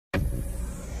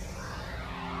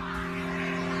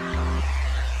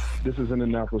This is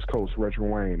Indianapolis coach Retro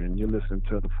Wayne, and you're listening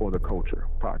to the ForTheCOLTure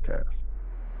podcast.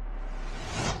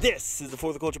 This is the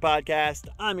ForTheCOLTure podcast.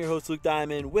 I'm your host, Luke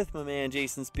Diamond, with my man,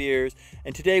 Jason Spears.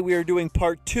 And today we are doing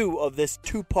part 2 of this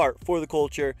 2-part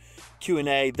ForTheCOLTure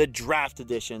Q&A, the draft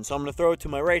edition. So I'm going to throw it to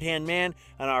my right-hand man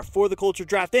and our ForTheCOLTure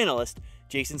draft analyst,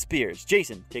 Jason Spears.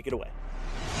 Jason, take it away.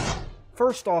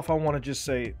 First off, I want to just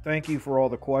say thank you for all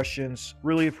the questions.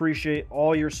 Really appreciate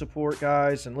all your support,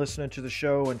 guys, and listening to the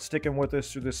show and sticking with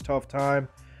us through this tough time.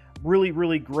 Really,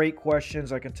 really great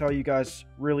questions. I can tell you guys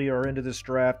really are into this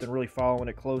draft and really following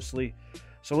it closely.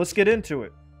 So let's get into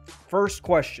it. First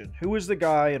question, who is the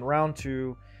guy in round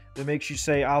 2 that makes you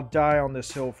say, I'll die on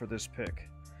this hill for this pick?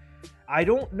 I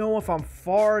don't know if I'm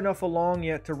far enough along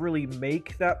yet to really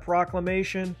make that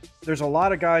proclamation. There's a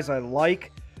lot of guys I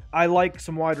like. I like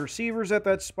some wide receivers at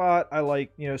that spot. I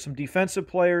like, some defensive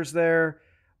players there.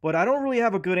 But I don't really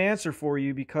have a good answer for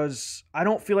you because I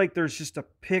don't feel like there's just a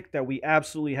pick that we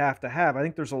absolutely have to have. I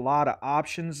think there's a lot of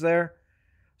options there.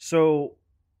 So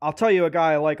I'll tell you a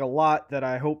guy I like a lot that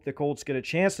I hope the Colts get a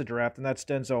chance to draft, and that's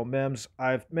Denzel Mims.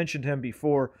 I've mentioned him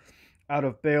before out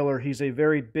of Ballard. He's a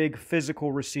very big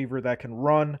physical receiver that can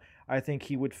run. I think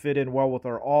he would fit in well with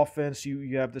our offense.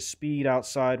 You have the speed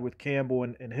outside with Campbell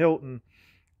and Hilton.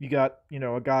 You got,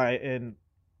 a guy in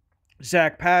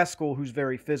Zach Pascal who's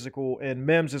very physical, and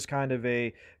Mims is kind of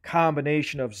a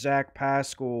combination of Zach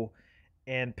Pascal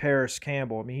and Paris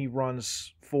Campbell. I mean, he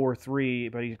runs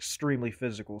 4.3, but he's extremely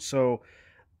physical. So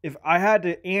if I had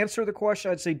to answer the question,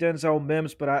 I'd say Denzel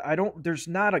Mims, but I don't, there's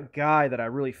not a guy that I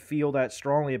really feel that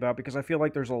strongly about because I feel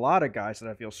like there's a lot of guys that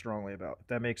I feel strongly about, if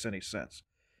that makes any sense.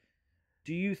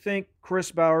 Do you think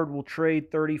Chris Ballard will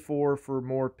trade 34 for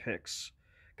more picks?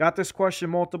 Got this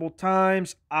question multiple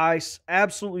times. I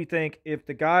absolutely think if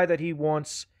the guy that he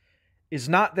wants is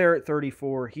not there at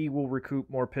 34, he will recoup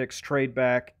more picks, trade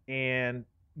back, and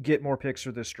get more picks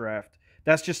for this draft.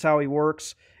 That's just how he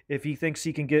works. If he thinks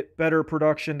he can get better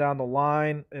production down the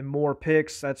line and more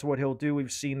picks, that's what he'll do.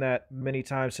 We've seen that many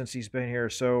times since he's been here.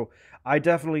 So I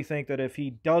definitely think that if he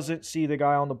doesn't see the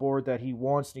guy on the board that he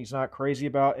wants and he's not crazy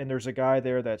about, and there's a guy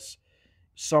there that's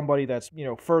somebody that's,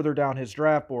 further down his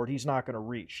draft board, he's not going to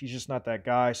reach. He's just not that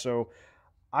guy. So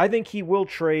I think he will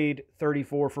trade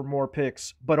 34 for more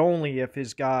picks, but only if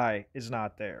his guy is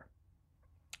not there.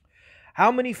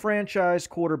 How many franchise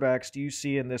quarterbacks do you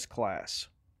see in this class?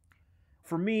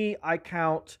 For me, I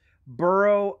count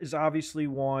Burrow is obviously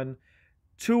 1.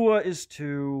 Tua is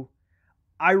 2.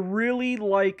 I really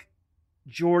like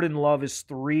Jordan Love is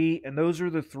 3, and those are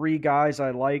the 3 guys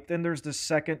I like. Then there's the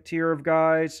second tier of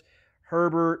guys.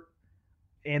 Herbert,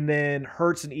 and then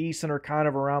Hurts and Eason are kind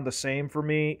of around the same for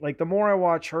me. Like, the more I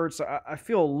watch Hurts, I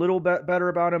feel a little bit better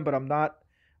about him, but I'm not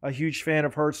a huge fan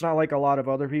of Hurts, not like a lot of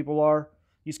other people are.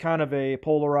 He's kind of a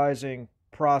polarizing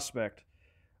prospect.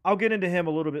 I'll get into him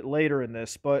a little bit later in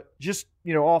this, but just,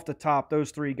 off the top,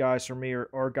 those 3 guys for me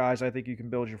are guys I think you can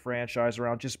build your franchise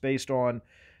around just based on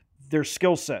their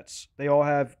skill sets. They all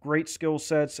have great skill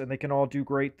sets, and they can all do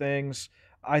great things.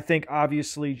 I think,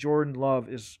 obviously, Jordan Love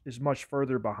is much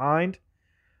further behind,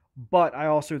 but I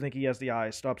also think he has the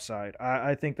highest upside.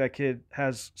 I think that kid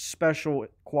has special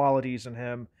qualities in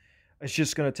him. It's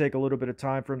just going to take a little bit of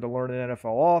time for him to learn an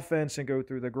NFL offense and go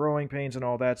through the growing pains and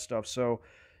all that stuff. So,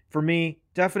 for me,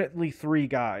 definitely 3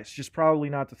 guys, just probably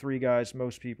not the 3 guys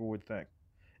most people would think.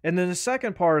 And then the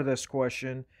second part of this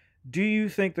question, do you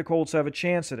think the Colts have a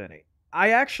chance at any?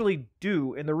 I actually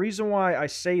do, and the reason why I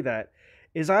say that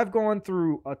is I've gone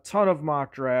through a ton of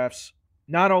mock drafts,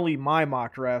 not only my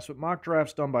mock drafts, but mock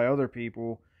drafts done by other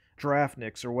people,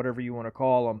 draftniks or whatever you want to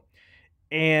call them,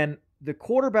 and the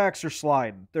quarterbacks are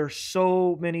sliding. There's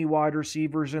so many wide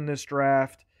receivers in this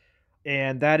draft,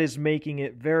 and that is making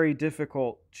it very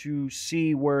difficult to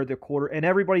see where and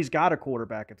everybody's got a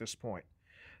quarterback at this point,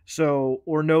 so,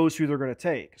 or knows who they're going to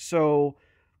take. So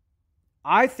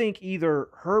I think either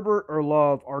Herbert or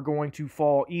Love are going to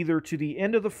fall either to the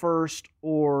end of the first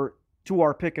or to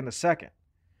our pick in the second.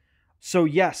 So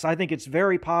yes, I think it's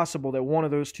very possible that one of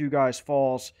those 2 guys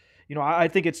falls. I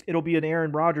think it'll be an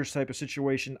Aaron Rodgers type of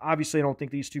situation. Obviously, I don't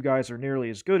think these 2 guys are nearly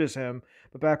as good as him,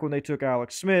 but back when they took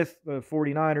Alex Smith, the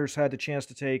 49ers had the chance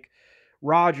to take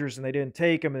Rodgers and they didn't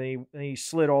take him, and he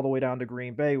slid all the way down to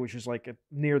Green Bay, which is like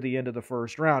near the end of the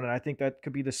first round. And I think that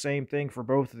could be the same thing for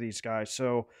both of these guys.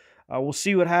 So we'll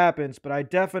see what happens, but I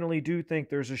definitely do think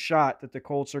there's a shot that the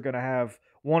Colts are going to have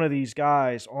one of these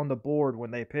guys on the board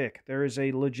when they pick. There is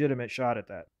a legitimate shot at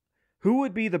that. Who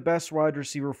would be the best wide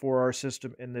receiver for our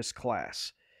system in this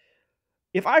class?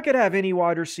 If I could have any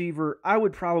wide receiver, I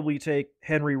would probably take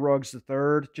Henry Ruggs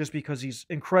III just because he's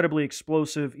incredibly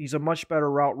explosive. He's a much better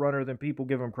route runner than people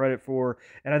give him credit for,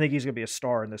 and I think he's going to be a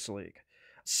star in this league.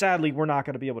 Sadly, we're not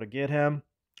going to be able to get him.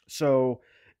 So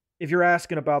if you're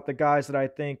asking about the guys that I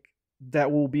think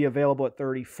that will be available at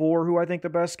 34, who I think the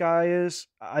best guy is,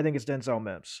 I think it's Denzel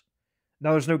Mims.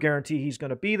 Now, there's no guarantee he's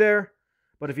going to be there,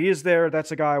 but if he is there,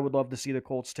 that's a guy I would love to see the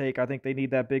Colts take. I think they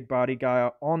need that big body guy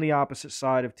on the opposite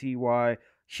side of T.Y.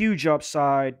 Huge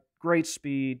upside, great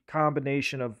speed,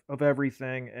 combination of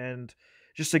everything, and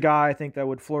just a guy I think that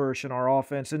would flourish in our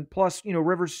offense. And plus,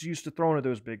 Rivers used to throwing to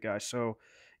those big guys. So,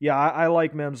 yeah, I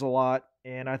like Mims a lot,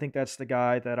 and I think that's the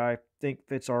guy that I think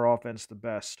fits our offense the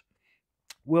best.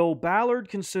 Will Ballard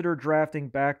consider drafting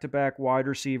back-to-back wide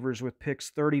receivers with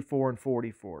picks 34 and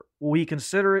 44? Will he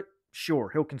consider it? Sure,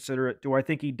 he'll consider it. Do I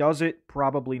think he does it?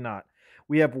 Probably not.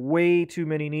 We have way too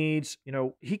many needs.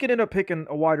 He could end up picking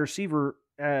a wide receiver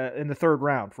in the third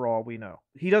round for all we know.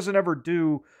 He doesn't ever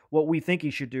do what we think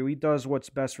he should do. He does what's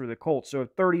best for the Colts. So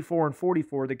at 34 and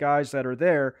 44, the guys that are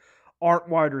there aren't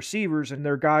wide receivers and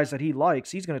they're guys that he likes.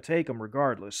 He's going to take them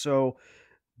regardless. So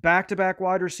back-to-back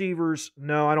wide receivers,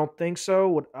 no, I don't think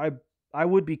so. I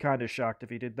would be kind of shocked if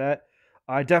he did that.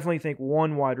 I definitely think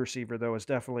one wide receiver, though, is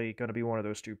definitely going to be one of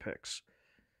those two picks.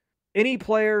 Any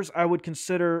players I would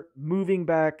consider moving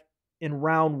back in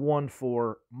round 1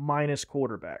 for minus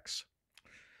quarterbacks?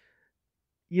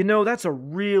 That's a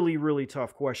really, really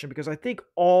tough question because I think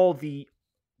all the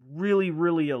really,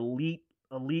 really elite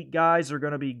guys are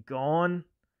going to be gone.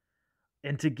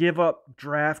 And to give up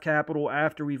draft capital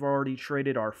after we've already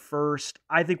traded our first,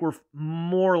 I think we're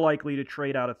more likely to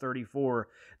trade out of 34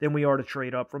 than we are to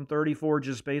trade up from 34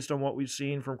 just based on what we've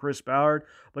seen from Chris Ballard.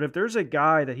 But if there's a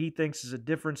guy that he thinks is a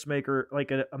difference maker, like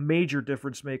a major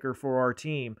difference maker for our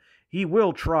team, he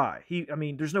will try.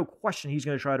 There's no question he's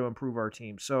going to try to improve our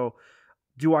team. So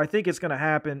do I think it's going to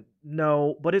happen?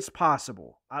 No, but it's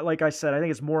possible. Like I said, I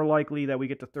think it's more likely that we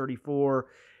get to 34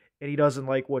 and he doesn't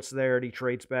like what's there, and he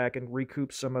trades back and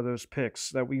recoups some of those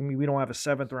picks. That we don't have a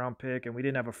 7th round pick, and we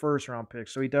didn't have a 1st round pick,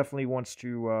 so he definitely wants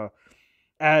to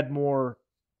add more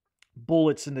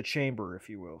bullets in the chamber, if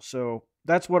you will. So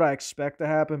that's what I expect to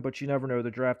happen, but you never know. The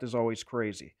draft is always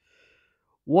crazy.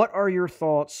 What are your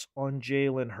thoughts on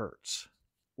Jalen Hurts?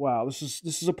 Wow, this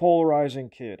is a polarizing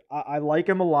kid. I like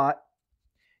him a lot.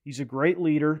 He's a great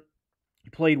leader.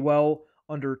 He played well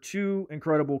under 2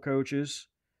 incredible coaches.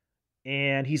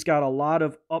 And he's got a lot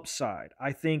of upside.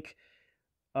 I think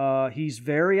he's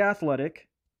very athletic.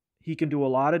 He can do a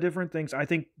lot of different things. I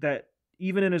think that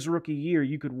even in his rookie year,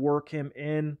 you could work him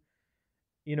in,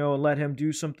 and let him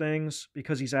do some things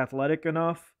because he's athletic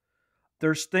enough.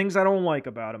 There's things I don't like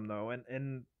about him, though,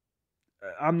 and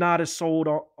I'm not as sold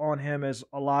on him as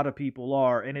a lot of people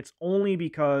are. And it's only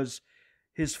because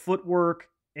his footwork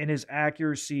and his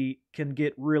accuracy can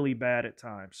get really bad at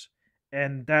times.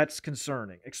 And that's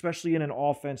concerning, especially in an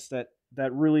offense that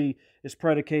really is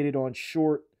predicated on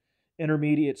short,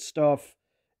 intermediate stuff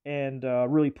and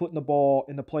really putting the ball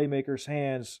in the playmaker's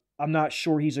hands. I'm not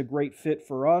sure he's a great fit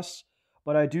for us,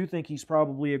 but I do think he's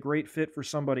probably a great fit for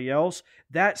somebody else.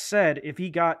 That said, if he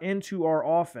got into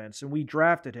our offense and we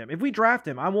drafted him,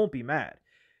 I won't be mad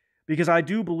because I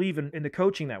do believe in the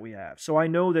coaching that we have. So I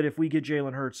know that if we get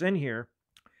Jalen Hurts in here,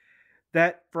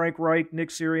 that Frank Reich, Nick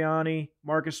Sirianni,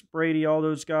 Marcus Brady, all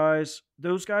those guys,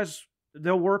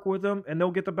 they'll work with him and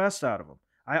they'll get the best out of him.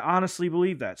 I honestly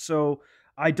believe that. So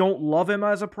I don't love him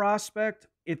as a prospect.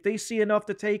 If they see enough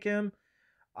to take him,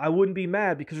 I wouldn't be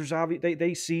mad because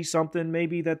they see something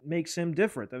maybe that makes him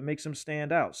different, that makes him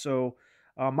stand out. So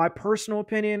my personal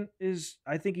opinion is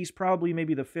I think he's probably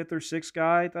maybe the 5th or 6th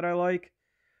guy that I like,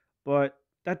 but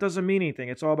that doesn't mean anything.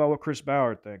 It's all about what Chris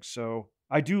Ballard thinks. So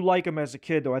I do like him as a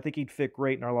kid, though. I think he'd fit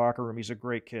great in our locker room. He's a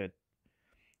great kid.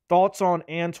 Thoughts on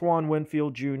Antoine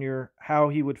Winfield Jr., how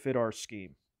he would fit our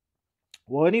scheme?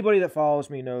 Well, anybody that follows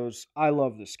me knows I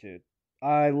love this kid.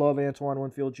 I love Antoine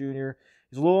Winfield Jr.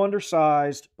 He's a little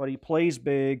undersized, but he plays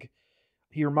big.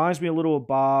 He reminds me a little of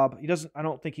Bob. I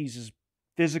don't think he's as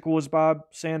physical as Bob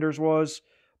Sanders was,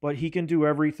 but he can do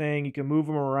everything. You can move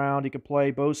him around. He can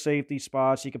play both safety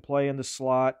spots. He can play in the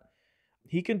slot.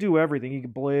 He can do everything. He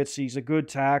can blitz. He's a good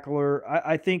tackler.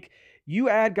 I think you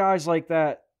add guys like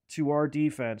that to our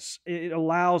defense, it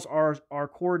allows our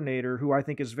coordinator, who I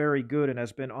think is very good and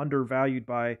has been undervalued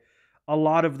by a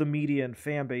lot of the media and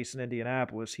fan base in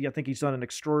Indianapolis. I think he's done an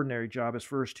extraordinary job his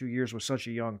first 2 years with such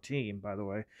a young team, by the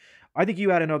way. I think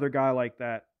you add another guy like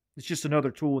that, It's just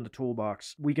another tool in the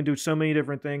toolbox. We can do so many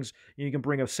different things. You can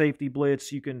bring a safety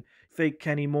blitz. You can fake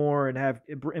Kenny Moore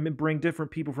and bring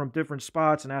different people from different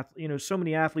spots and so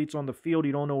many athletes on the field.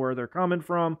 You don't know where they're coming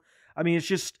from. I mean, it's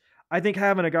just I think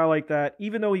having a guy like that,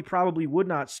 even though he probably would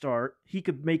not start, he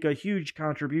could make a huge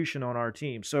contribution on our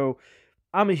team. So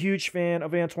I'm a huge fan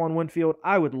of Antoine Winfield.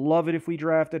 I would love it if we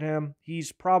drafted him.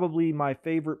 He's probably my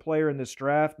favorite player in this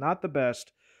draft. Not the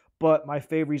best, but my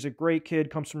favorite. He's a great kid,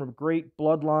 comes from a great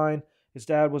bloodline. His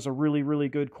dad was a really, really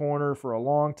good corner for a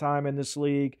long time in this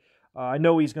league. I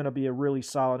know he's going to be a really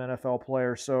solid NFL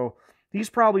player. So he's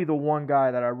probably the one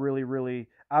guy that I really, really,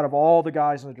 out of all the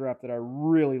guys in the draft, that I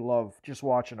really love just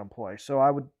watching him play. So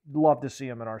I would love to see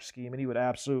him in our scheme, and he would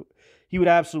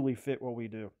absolutely fit what we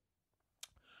do.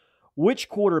 Which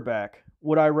quarterback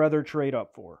would I rather trade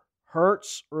up for,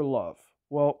 Hurts or Love?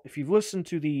 Well, if you've listened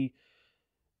to the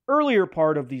earlier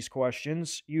part of these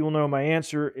questions, you will know my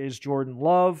answer is Jordan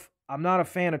Love. I'm not a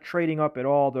fan of trading up at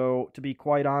all, though, to be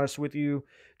quite honest with you,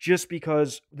 just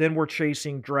because then we're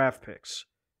chasing draft picks.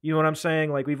 You know what I'm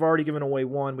saying? Like, we've already given away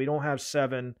one. We don't have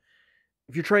 7.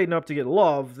 If you're trading up to get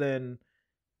Love, then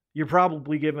you're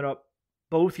probably giving up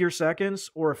both your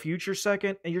seconds or a future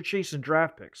second, and you're chasing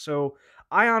draft picks. So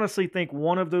I honestly think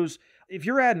one of those, if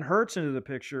you're adding Hurts into the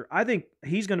picture, I think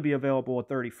he's going to be available at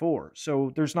 34.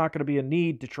 So there's not going to be a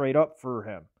need to trade up for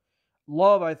him.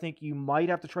 Love, I think you might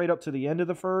have to trade up to the end of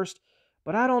the first,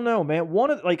 but I don't know, man.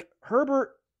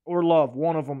 Herbert or Love,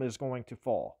 one of them is going to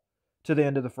fall to the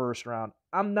end of the first round.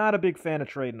 I'm not a big fan of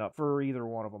trading up for either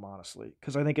one of them, honestly,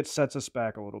 because I think it sets us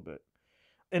back a little bit.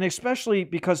 And especially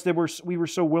because we were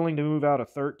so willing to move out of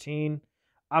 13.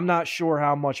 I'm not sure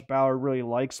how much Ballard really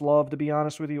likes Love, to be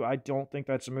honest with you. I don't think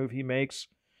that's a move he makes.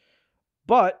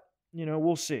 But,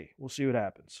 we'll see. We'll see what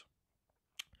happens.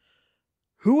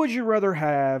 Who would you rather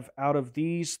have out of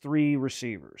these 3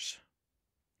 receivers?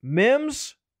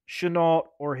 Mims, Shenault,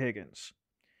 or Higgins?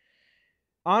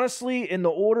 Honestly, in the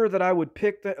order that I would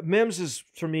pick, Mims is,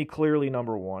 for me, clearly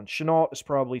number 1. Shenault is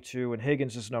probably 2, and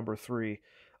Higgins is number 3.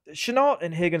 Shenault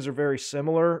and Higgins are very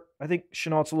similar. I think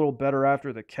Chenault's a little better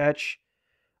after the catch.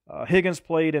 Higgins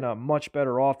played in a much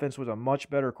better offense with a much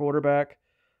better quarterback.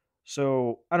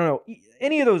 So, I don't know.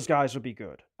 Any of those guys would be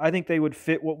good. I think they would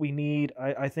fit what we need.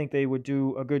 I think they would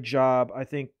do a good job. I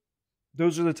think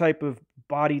those are the type of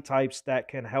body types that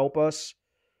can help us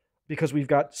because we've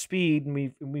got speed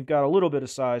and we've got a little bit of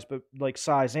size, but like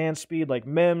size and speed, like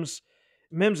Mims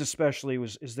especially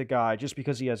is the guy just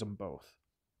because he has them both.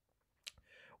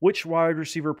 Which wide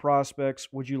receiver prospects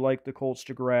would you like the Colts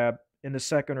to grab in the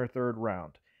 2nd or 3rd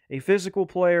round? A physical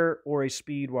player or a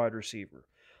speed wide receiver?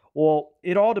 Well,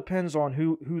 it all depends on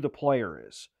who the player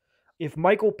is. If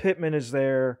Michael Pittman is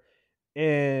there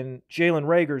and Jalen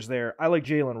Reagor's there, I like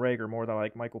Jalen Reagor more than I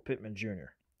like Michael Pittman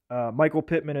Jr. Michael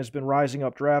Pittman has been rising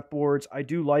up draft boards. I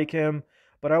do like him,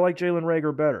 but I like Jalen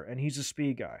Reagor better, and he's a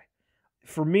speed guy.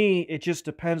 For me, it just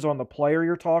depends on the player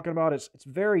you're talking about. It's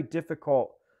very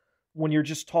difficult when you're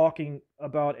just talking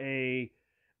about a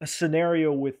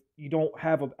scenario with you don't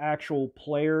have an actual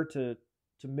player to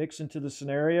mix into the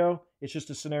scenario. It's just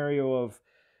a scenario of,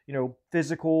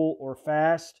 physical or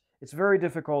fast. It's very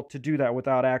difficult to do that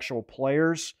without actual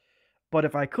players. But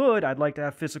if I could, I'd like to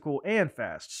have physical and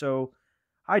fast. So,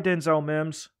 hi, Denzel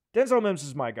Mims. Denzel Mims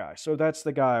is my guy, so that's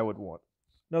the guy I would want.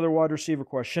 Another wide receiver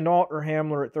question. Shenault or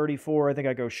Hamler at 34? I think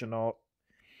I go Shenault.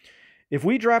 If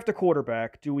we draft a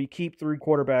quarterback, do we keep 3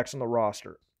 quarterbacks on the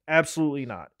roster? Absolutely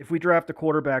not. If we draft a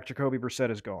quarterback, Jacoby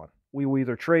Brissett is gone. We will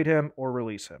either trade him or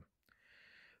release him.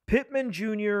 Pittman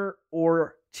Jr.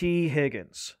 or T.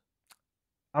 Higgins?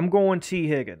 I'm going T.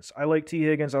 Higgins. I like T.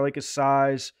 Higgins. I like his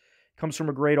size. Comes from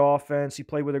a great offense. He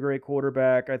played with a great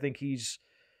quarterback. I think he's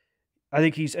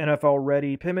NFL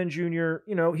ready. Pittman Jr.,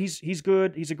 he's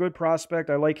good. He's a good prospect.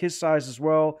 I like his size as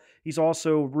well. He's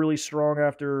also really strong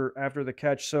after the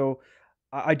catch. So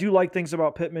I do like things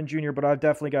about Pittman Jr., but I've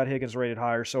definitely got Higgins rated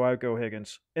higher, so I would go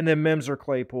Higgins. And then Mims or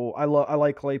Claypool. I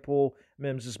like Claypool.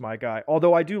 Mims is my guy.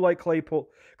 Although I do like Claypool.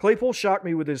 Claypool shocked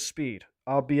me with his speed,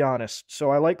 I'll be honest.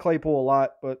 So I like Claypool a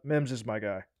lot, but Mims is my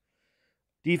guy.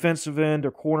 Defensive end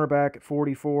or cornerback at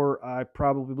 44, I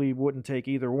probably wouldn't take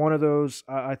either one of those.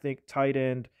 I think tight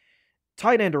end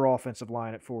or offensive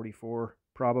line at 44,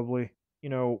 probably.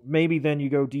 Maybe then you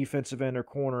go defensive end or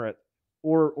corner at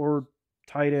or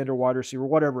tight end or wide receiver,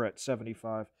 whatever at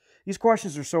 75. These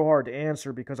questions are so hard to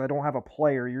answer because I don't have a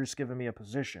player. You're just giving me a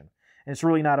position. And it's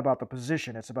really not about the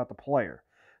position. It's about the player.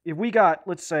 If we got,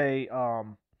 let's say,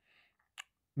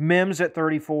 Mims at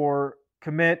 34,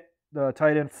 commit the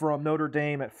tight end from Notre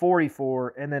Dame at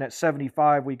 44, and then at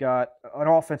 75 we got an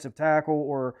offensive tackle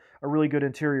or a really good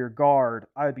interior guard,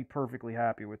 I'd be perfectly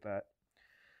happy with that.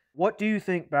 What do you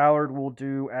think Ballard will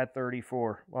do at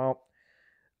 34? Well,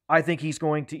 I think he's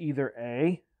going to either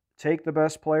A, take the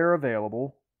best player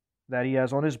available that he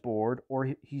has on his board,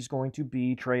 or he's going to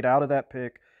B, trade out of that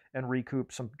pick and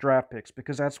recoup some draft picks,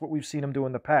 because that's what we've seen him do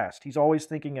in the past. He's always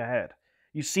thinking ahead.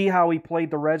 You see how he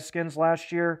played the Redskins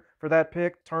last year for that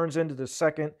pick, turns into the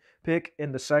second pick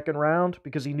in the second round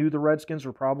because he knew the Redskins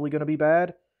were probably going to be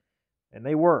bad, and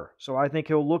they were. So I think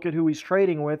he'll look at who he's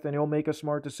trading with and he'll make a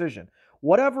smart decision.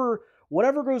 Whatever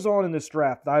goes on in this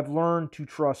draft, I've learned to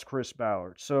trust Chris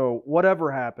Ballard. So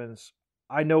whatever happens,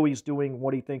 I know he's doing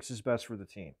what he thinks is best for the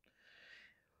team.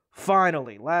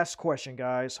 Finally, last question,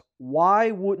 guys.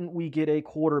 Why wouldn't we get a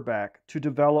quarterback to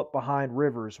develop behind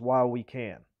Rivers while we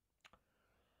can?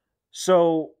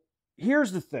 So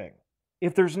here's the thing.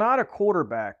 If there's not a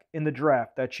quarterback in the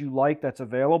draft that you like that's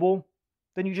available,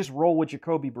 then you just roll with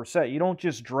Jacoby Brissett. You don't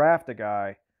just draft a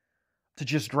guy to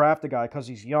just draft a guy because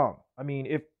he's young. I mean,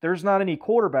 if there's not any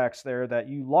quarterbacks there that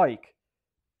you like,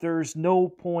 there's no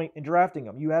point in drafting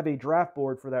them. You have a draft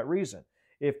board for that reason.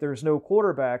 If there's no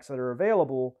quarterbacks that are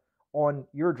available on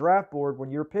your draft board when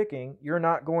you're picking, you're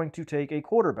not going to take a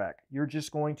quarterback. You're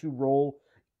just going to roll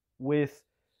with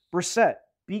Brissett,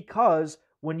 because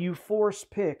when you force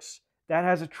picks, that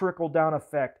has a trickle-down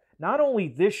effect, not only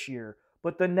this year,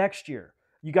 but the next year.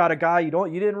 You got a guy you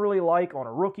didn't really like on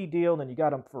a rookie deal, and then you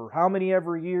got him for how many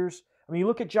ever years? I mean, you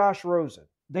look at Josh Rosen.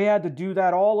 They had to do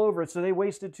that all over it, so they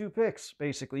wasted 2 picks,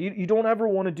 basically. You don't ever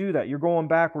want to do that. You're going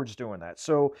backwards doing that.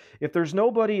 So if there's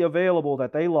nobody available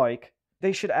that they like,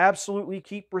 they should absolutely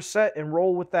keep Brissett and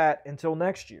roll with that until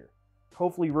next year.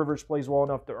 Hopefully Rivers plays well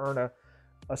enough to earn a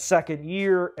second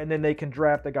year, and then they can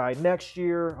draft a guy next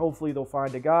year. Hopefully they'll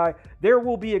find a guy. There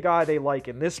will be a guy they like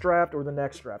in this draft or the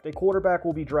next draft. A quarterback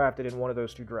will be drafted in one of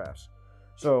those 2 drafts.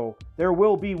 So there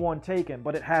will be one taken,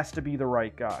 but it has to be the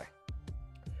right guy.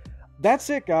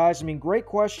 That's it, guys. I mean, great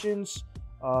questions.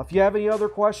 If you have any other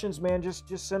questions, man, just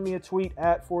send me a tweet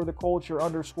at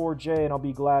ForTheCOLTure_J, and I'll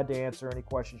be glad to answer any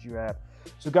questions you have.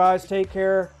 So, guys, take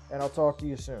care, and I'll talk to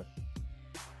you soon.